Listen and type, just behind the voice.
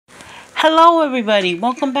Hello everybody,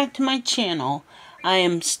 welcome back to my channel. I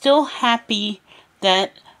am still happy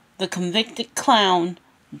that the convicted clown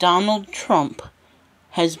Donald Trump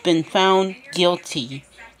has been found guilty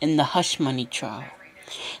in the hush money trial.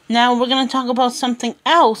 Now we're going to talk about something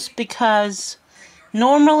else because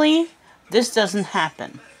normally this doesn't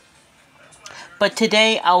happen. But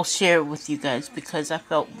today I'll share it with you guys because I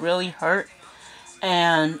felt really hurt,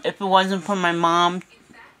 and if it wasn't for my mom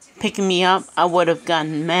picking me up, I would have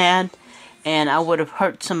gotten mad and I would have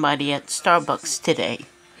hurt somebody at Starbucks today.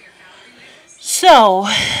 So,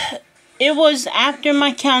 it was after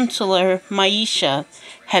my counselor, Maisha,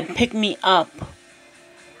 had picked me up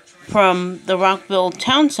from the Rockville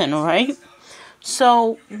Town Center, right?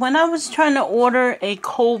 So, when I was trying to order a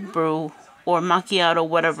cold brew or macchiato,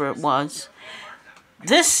 whatever it was,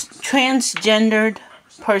 this transgendered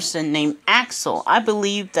person named Axel, I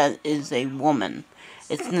believe that is a woman.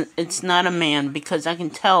 It's not a man, because I can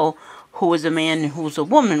tell who is a man and who's a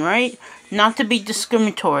woman, right? Not to be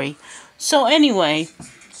discriminatory. So anyway,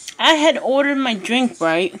 I had ordered my drink,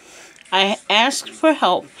 right? I asked for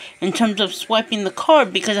help in terms of swiping the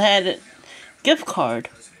card because I had a gift card.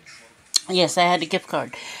 Yes, I had a gift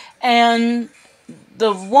card. And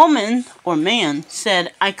the woman or man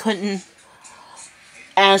said I couldn't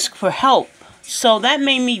ask for help. So that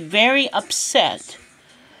made me very upset.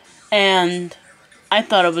 And I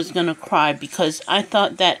thought I was going to cry because I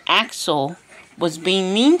thought that Axel was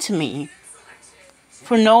being mean to me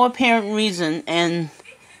for no apparent reason, and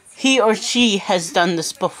he or she has done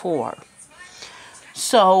this before.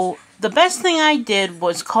 So the best thing I did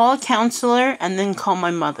was call a counselor and then call my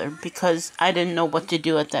mother because I didn't know what to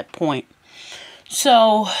do at that point.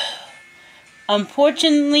 So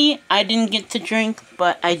unfortunately, I didn't get to drink,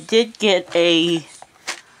 but I did get a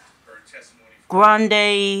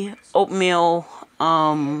grande oatmeal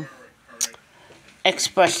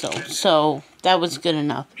espresso, so that was good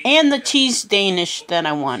enough, and the cheese Danish that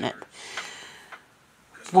I wanted.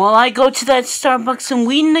 Will I go to that Starbucks in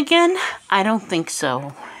Wheaton again? I don't think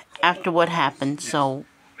so, after what happened, so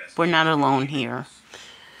we're not alone here.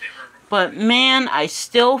 But man, I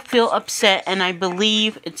still feel upset, and I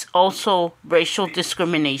believe it's also racial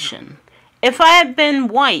discrimination. If I had been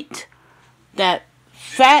white, that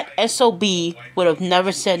fat SOB would have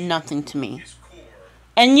never said nothing to me.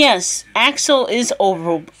 And yes, Axel is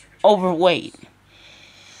overweight.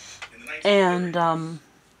 And,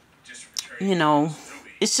 you know,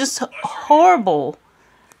 it's just horrible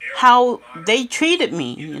how they treated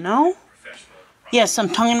me, you know? Yes, I'm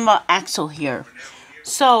talking about Axel here.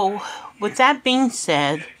 So, with that being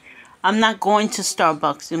said, I'm not going to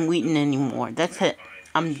Starbucks in Wheaton anymore. That's it.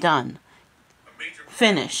 I'm done.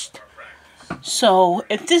 Finished. So,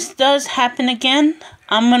 if this does happen again,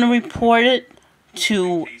 I'm going to report it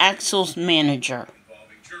to Axel's manager.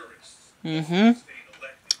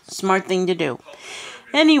 Smart thing to do.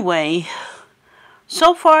 Anyway,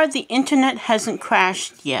 so far the internet hasn't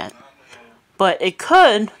crashed yet. But it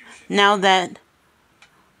could now that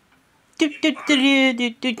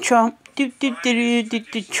Trump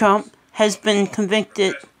has been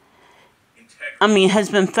convicted. Has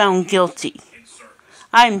been found guilty.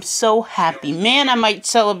 I'm so happy. Man, I might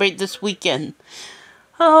celebrate this weekend.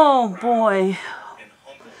 Oh boy.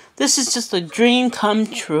 This is just a dream come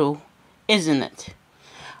true, isn't it?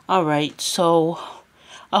 Alright, so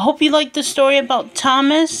I hope you liked the story about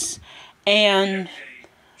Thomas and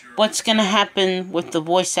what's going to happen with the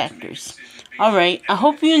voice actors. Alright, I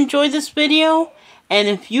hope you enjoyed this video, and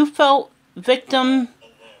if you felt victim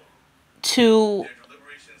to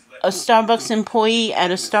a Starbucks employee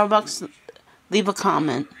at a Starbucks, leave a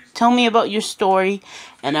comment. Tell me about your story,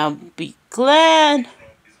 and I'll be glad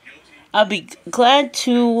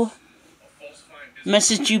to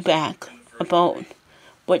message you back about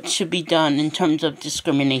what should be done in terms of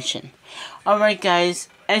discrimination. Alright guys,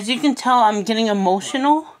 as you can tell, I'm getting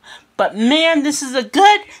emotional, but man, this is a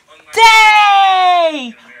good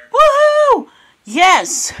day! Woohoo!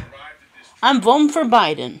 Yes! I'm voting for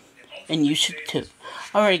Biden, and you should too.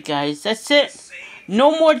 Alright guys, that's it.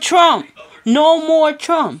 No more Trump! No more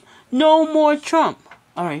Trump! No more Trump!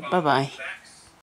 Alright, bye-bye.